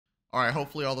Alright,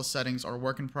 hopefully all the settings are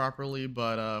working properly,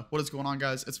 but what is going on,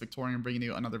 guys? It's Victorian bringing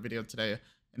you another video today.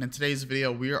 And in today's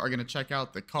video, we are going to check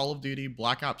out the Call of Duty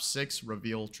Black Ops 6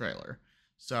 reveal trailer.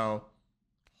 So,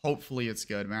 hopefully it's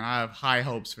good, man. I have high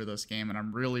hopes for this game, and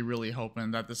I'm really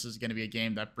hoping that this is going to be a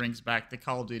game that brings back the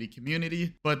Call of Duty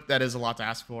community, but that is a lot to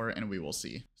ask for, and we will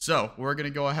see. So, we're going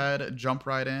to go ahead, jump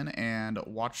right in, and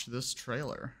watch this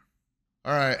trailer.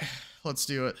 Alright, let's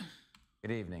do it.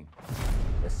 Good evening.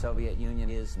 The Soviet Union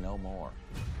is no more,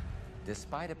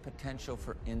 despite a potential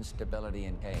for instability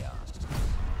and chaos.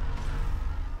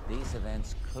 These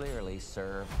events clearly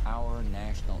serve our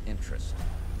national interest.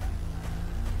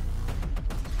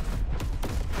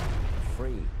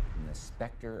 Free from the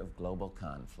specter of global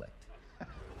conflict.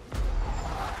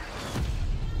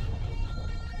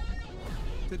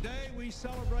 Today we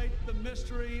celebrate the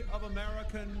mystery of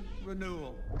American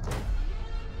renewal.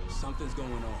 Something's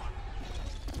going on.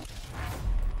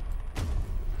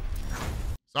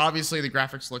 So obviously the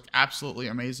graphics look absolutely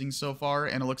amazing so far,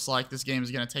 and it looks like this game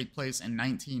is going to take place in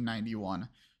 1991.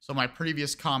 So my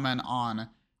previous comment on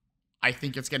I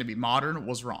think it's going to be modern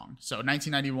was wrong. So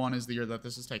 1991 is the year that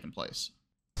this is taking place.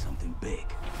 Something big.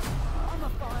 I'm a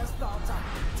fire starter,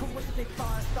 twisted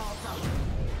fire starter.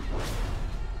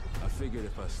 I figured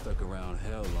if I stuck around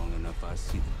hell long enough, I'd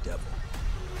see the devil.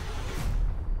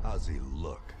 How's he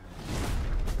look?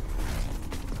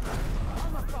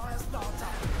 I'm a fire starter,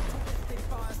 twisted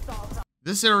fire starter.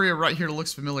 This area right here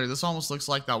looks familiar. This almost looks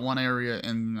like that one area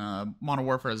in Modern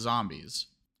Warfare Zombies.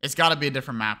 It's got to be a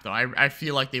different map, though. I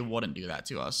feel like they wouldn't do that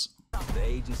to us. The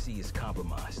agency is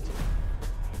compromised.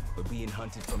 We're being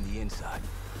hunted from the inside.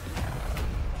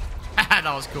 That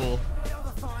was cool. You're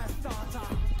the fire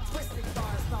starter, twisted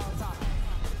fire starter.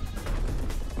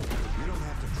 You don't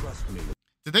have to trust me.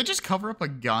 Did they just cover up a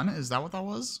gun? Is that what that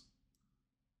was?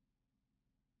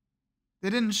 They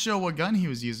didn't show what gun he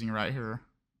was using right here.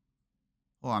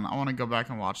 Hold on, I want to go back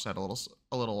and watch that a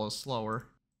little slower.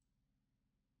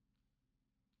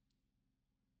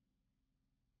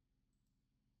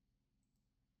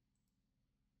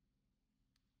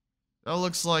 That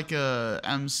looks like a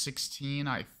M16,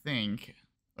 I think.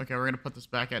 Okay, we're going to put this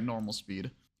back at normal speed.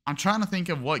 I'm trying to think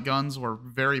of what guns were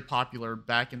very popular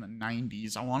back in the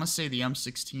 90s. I want to say the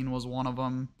M16 was one of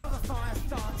them. You're the fire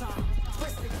starter,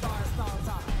 twisted fire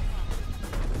starter.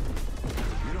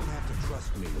 You don't have to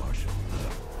trust me, Marshall.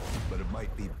 But it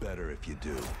might be better if you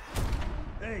do.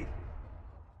 Hey,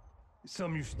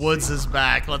 something you should Woods see. is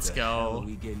back. Let's What the hell are go.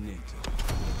 we getting into?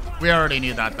 We already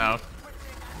knew that, though.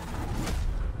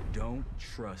 Don't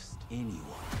trust anyone.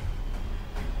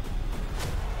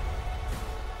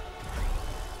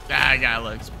 That guy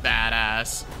looks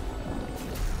badass.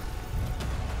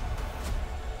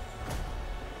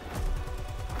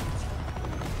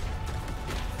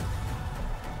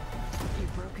 You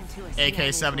broke into a CIA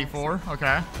AK-74, okay.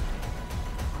 Are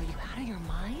you out of your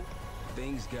mind?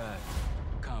 Things got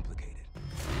complicated.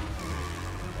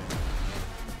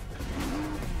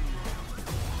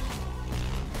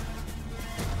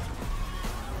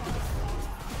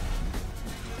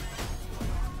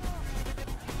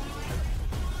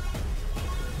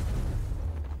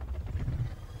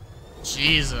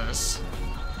 Jesus.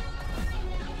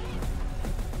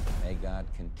 May God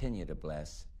continue to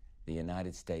bless the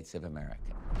United States of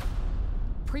America.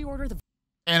 Pre-order the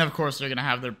And of course, they're going to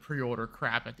have their pre-order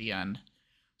crap at the end.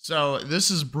 So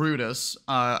this is Brutus.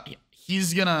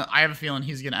 He's going to, I have a feeling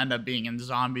he's going to end up being in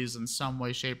Zombies in some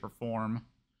way, shape, or form.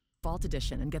 Vault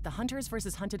Edition and get the Hunters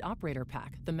vs. Hunted Operator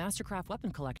Pack, the Mastercraft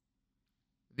Weapon Collection.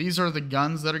 These are the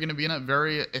guns that are going to be in it.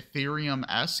 Very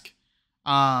Ethereum-esque.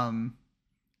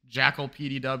 Jackal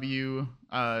PDW,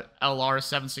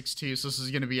 LR762. So this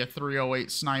is going to be a 308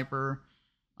 sniper.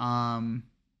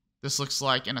 This looks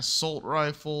like an assault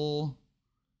rifle.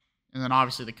 And then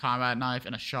obviously the combat knife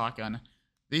and a shotgun.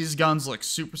 These guns look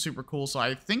super cool. So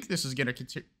I think this is going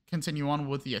to continue on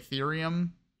with the Ethereum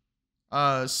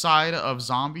side of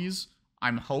Zombies.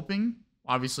 I'm hoping.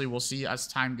 Obviously, we'll see as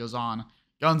time goes on.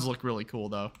 Guns look really cool,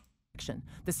 though.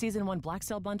 The Season 1 Black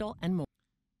Sale Bundle and more.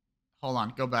 Hold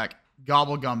on, go back.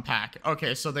 Gobblegum pack.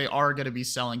 Okay, so they are going to be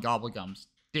selling Gobblegums.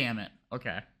 Damn it.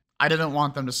 Okay. I didn't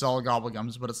want them to sell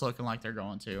Gobblegums, but it's looking like they're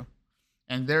going to.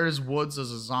 And there's Woods as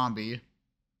a zombie.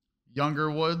 Younger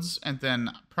Woods, and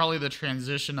then probably the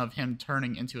transition of him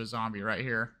turning into a zombie right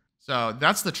here. So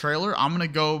that's the trailer. I'm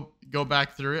going to go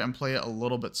back through it and play it a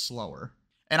little bit slower.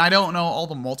 And I don't know all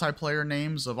the multiplayer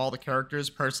names of all the characters.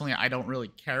 Personally, I don't really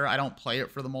care. I don't play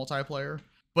it for the multiplayer.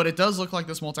 But it does look like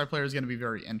this multiplayer is going to be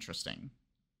very interesting.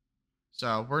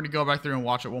 So we're going to go back through and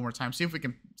watch it one more time, see if we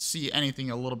can see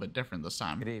anything a little bit different this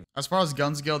time. Good evening. As far as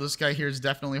guns go, this guy here is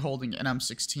definitely holding an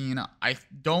M16. I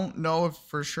don't know if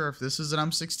for sure if this is an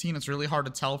M16. It's really hard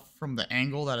to tell from the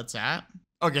angle that it's at.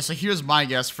 Okay, so here's my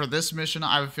guess. For this mission,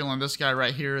 I have a feeling this guy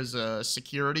right here is a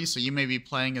security, so you may be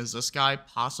playing as this guy,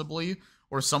 possibly,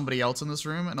 or somebody else in this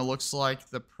room, and it looks like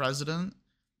the president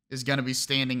is going to be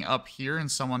standing up here,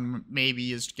 and someone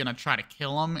maybe is going to try to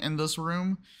kill him in this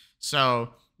room.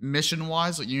 So,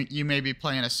 mission-wise, you may be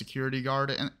playing a security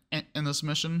guard in this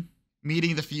mission.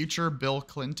 Meeting the future, Bill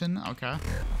Clinton. Okay.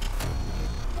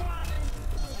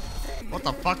 What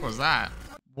the fuck was that?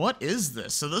 What is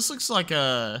this? So this looks like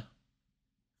a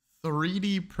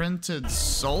 3D printed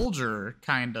soldier,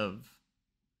 kind of.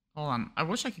 Hold on. I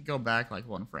wish I could go back like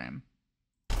one frame.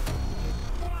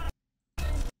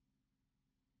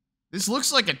 This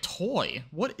looks like a toy.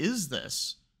 What is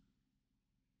this?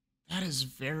 That is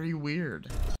very weird.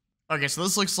 Okay, so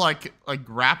this looks like a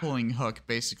grappling hook,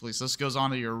 basically. So this goes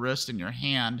onto your wrist and your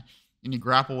hand, and you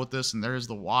grapple with this, and there's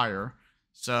the wire.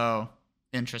 So,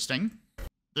 interesting.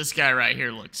 This guy right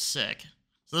here looks sick.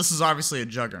 So this is obviously a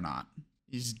Juggernaut.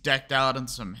 He's decked out in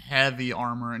some heavy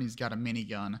armor, and he's got a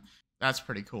minigun. That's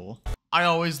pretty cool. I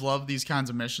always love these kinds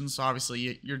of missions. So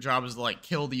obviously, your job is to like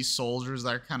kill these soldiers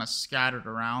that are kind of scattered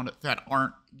around that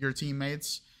aren't your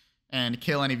teammates, and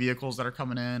kill any vehicles that are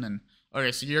coming in. And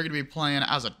okay, so you're gonna be playing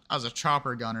as a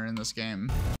chopper gunner in this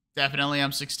game. Definitely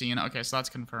M16. Okay, so that's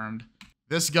confirmed.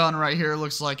 This gun right here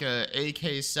looks like a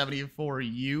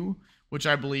AK-74U, which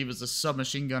I believe is a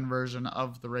submachine gun version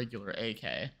of the regular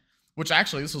AK. Which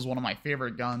actually, this was one of my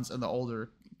favorite guns in the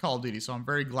older Call of Duty, so I'm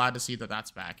very glad to see that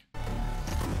that's back.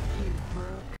 You broke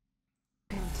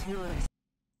into a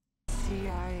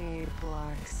CIA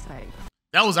black site.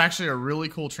 That was actually a really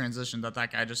cool transition that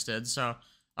guy just did. So,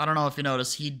 I don't know if you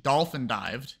noticed, he dolphin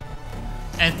dived,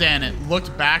 and then it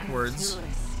looked backwards.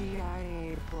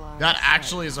 That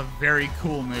actually is a very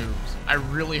cool move. I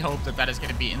really hope that is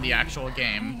going to be in the actual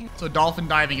game. So dolphin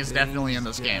diving is definitely in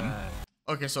this game.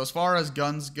 Okay, so as far as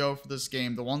guns go for this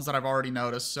game, the ones that I've already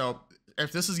noticed, so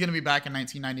if this is going to be back in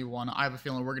 1991, I have a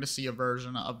feeling we're going to see a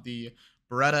version of the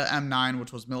Beretta M9,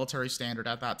 which was military standard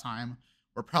at that time.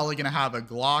 We're probably going to have a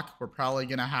Glock, we're probably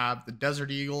going to have the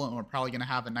Desert Eagle, and we're probably going to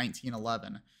have a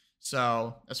 1911.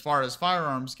 So as far as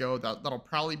firearms go, that'll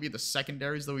probably be the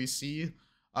secondaries that we see.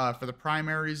 For the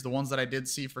primaries, the ones that I did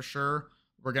see for sure,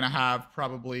 we're going to have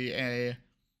probably a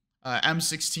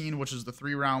M16, which is the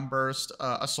 3-round burst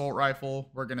assault rifle.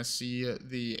 We're going to see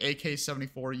the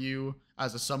AK-74U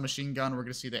as a submachine gun. We're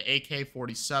going to see the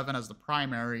AK-47 as the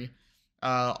primary.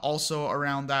 Also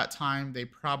around that time, they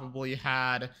probably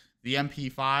had the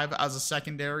MP5 as a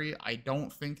secondary. I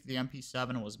don't think the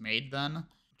MP7 was made then.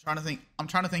 I'm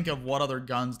trying to think of what other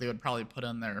guns they would probably put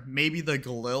in there. Maybe the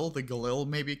Galil. The Galil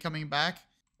may be coming back.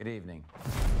 Good evening.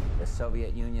 The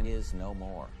Soviet Union is no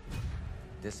more.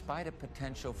 Despite a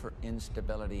potential for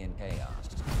instability and chaos,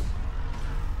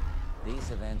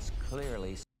 these events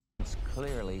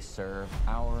clearly serve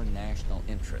our national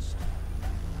interest.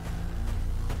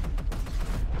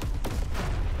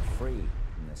 Free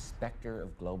from the specter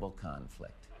of global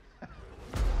conflict.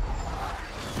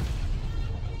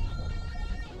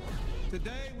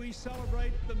 Today we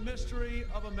celebrate the mystery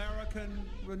of American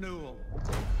renewal.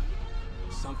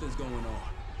 Something's going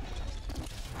on.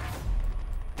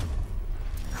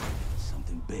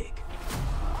 Something big.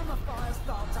 I'm a fire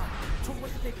starter,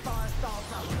 twisted fire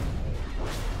starter.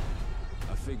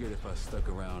 I figured if I stuck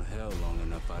around hell long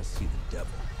enough, I'd see the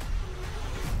devil.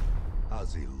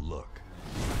 How's he look?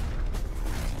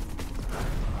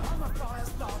 I'm a fire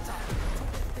starter,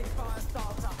 twisted fire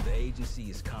starter. The agency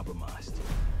is compromised.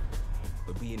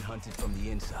 We're being hunted from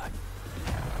the inside.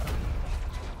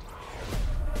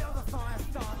 You're the fire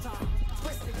starter,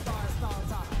 twisted fire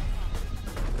starter.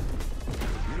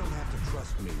 You don't have to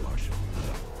trust me, Marshal.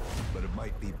 But it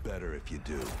might be better if you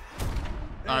do.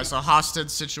 Alright, so hostage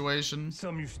situation.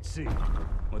 Something you should see.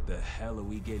 What the hell are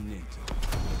we getting into?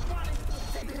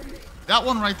 That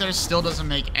one right there still doesn't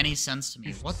make any sense to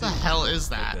me. What the hell is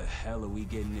that? What the hell are we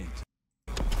getting into?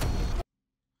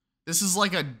 This is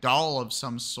like a doll of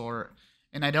some sort.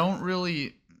 And I don't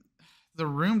really... The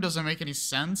room doesn't make any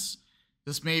sense.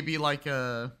 This may be like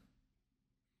a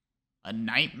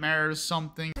nightmare or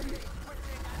something.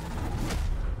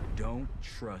 Don't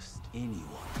trust anyone.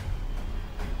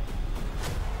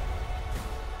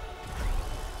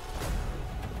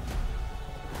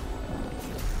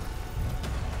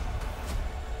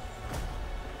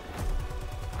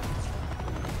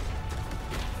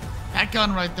 That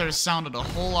gun right there sounded a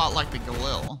whole lot like the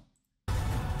Galil.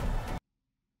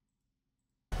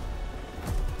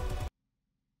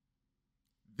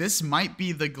 This might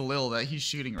be the Galil that he's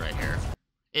shooting right here.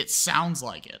 It sounds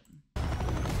like it. You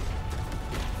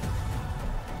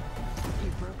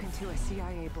broke into a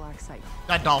CIA black site.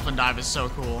 That dolphin dive is so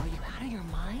cool. Are you out of your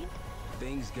mind?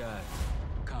 Things got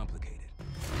complicated.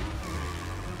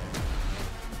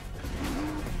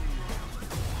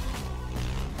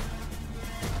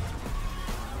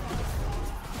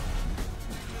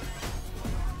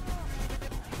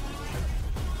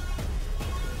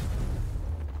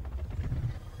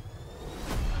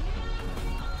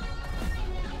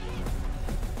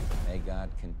 May God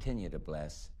continue to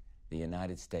bless the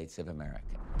United States of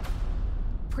America.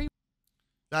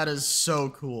 That is so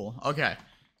cool. Okay.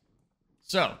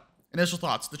 So, initial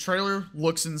thoughts. The trailer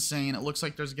looks insane. It looks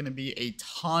like there's going to be a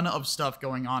ton of stuff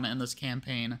going on in this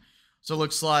campaign. So it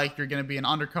looks like you're going to be an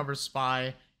undercover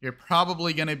spy. You're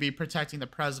probably going to be protecting the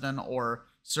president or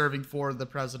serving for the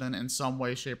president in some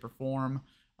way, shape, or form.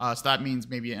 So that means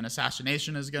maybe an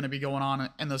assassination is going to be going on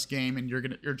in this game, and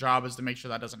your job is to make sure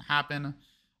that doesn't happen.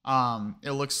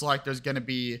 It looks like there's going to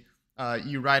be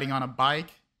you riding on a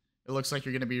bike. It looks like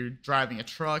you're going to be driving a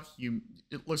truck.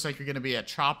 It looks like you're going to be a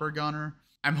chopper gunner.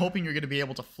 I'm hoping you're going to be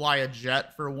able to fly a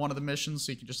jet for one of the missions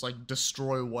so you can just like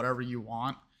destroy whatever you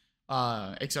want,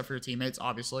 except for your teammates,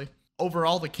 obviously.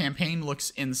 Overall, the campaign looks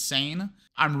insane.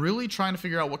 I'm really trying to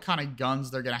figure out what kind of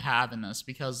guns they're going to have in this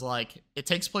because like it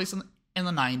takes place in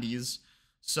the 90s.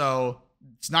 So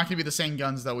it's not going to be the same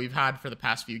guns that we've had for the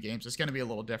past few games. It's going to be a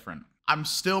little different. I'm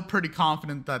still pretty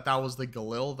confident that that was the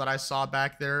Galil that I saw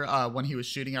back there when he was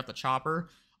shooting at the chopper.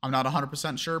 I'm not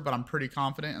 100% sure, but I'm pretty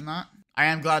confident in that. I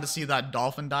am glad to see that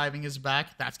dolphin diving is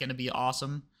back. That's going to be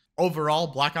awesome. Overall,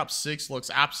 Black Ops 6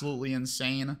 looks absolutely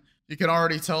insane. You can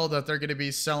already tell that they're going to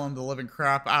be selling the living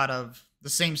crap out of the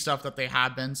same stuff that they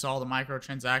have been. So all the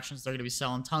microtransactions, they're going to be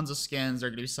selling tons of skins.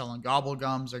 They're going to be selling gobble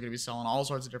gums. They're going to be selling all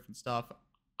sorts of different stuff.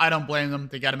 I don't blame them.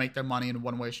 They got to make their money in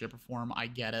one way, shape, or form. I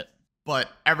get it. But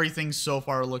everything so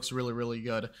far looks really, really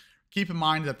good. Keep in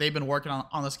mind that they've been working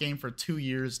on this game for 2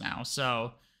 years now,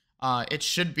 so it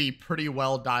should be pretty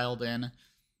well dialed in.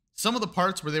 Some of the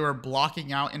parts where they were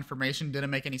blocking out information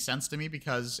didn't make any sense to me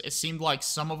because it seemed like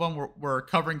some of them were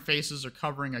covering faces or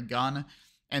covering a gun,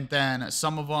 and then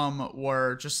some of them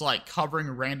were just like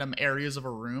covering random areas of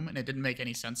a room, and it didn't make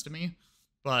any sense to me.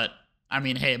 But, I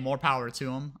mean, hey, more power to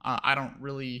them. I didn't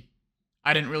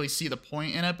really see the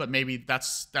point in it, but maybe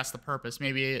that's the purpose.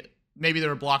 Maybe they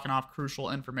were blocking off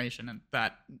crucial information and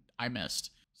that I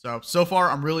missed. So far,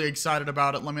 I'm really excited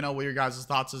about it. Let me know what your guys'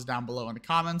 thoughts is down below in the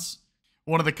comments.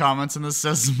 One of the comments in this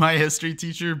says, my history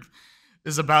teacher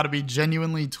is about to be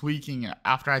genuinely tweaking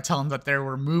after I tell him that there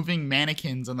were moving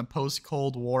mannequins in the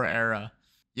post-Cold War era.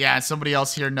 Yeah, somebody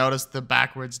else here noticed the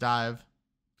backwards dive.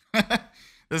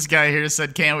 This guy here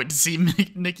said, can't wait to see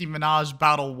Nicki Minaj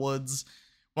battle Woods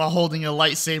while holding a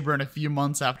lightsaber in a few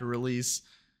months after release.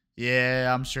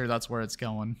 Yeah, I'm sure that's where it's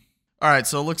going. Alright,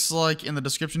 so it looks like in the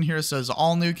description here it says,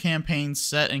 all new campaigns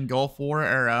set in Gulf War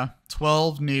era,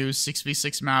 12 new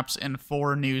 6v6 maps, and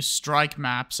 4 new strike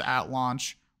maps at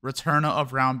launch, return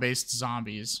of round-based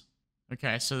zombies.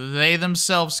 Okay, so they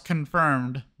themselves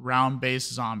confirmed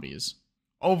round-based zombies.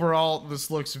 Overall, this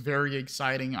looks very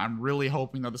exciting. I'm really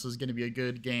hoping that this is going to be a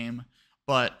good game,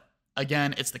 but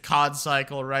again, it's the COD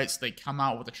cycle, right? So they come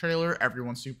out with a trailer,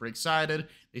 everyone's super excited.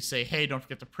 They say, hey, don't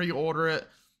forget to pre-order it.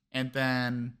 And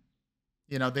then,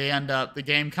 you know, the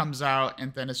game comes out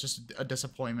and then it's just a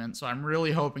disappointment. So I'm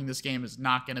really hoping this game is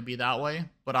not going to be that way,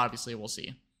 but obviously we'll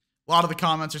see. A lot of the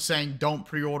comments are saying, don't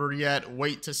pre-order yet,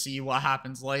 wait to see what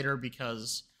happens later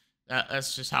because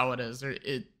that's just how it is.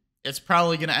 It's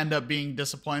probably going to end up being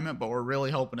disappointment, but we're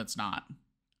really hoping it's not.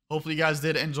 Hopefully you guys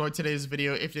did enjoy today's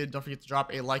video. If you did, don't forget to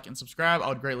drop a like and subscribe. I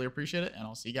would greatly appreciate it, and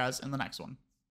I'll see you guys in the next one.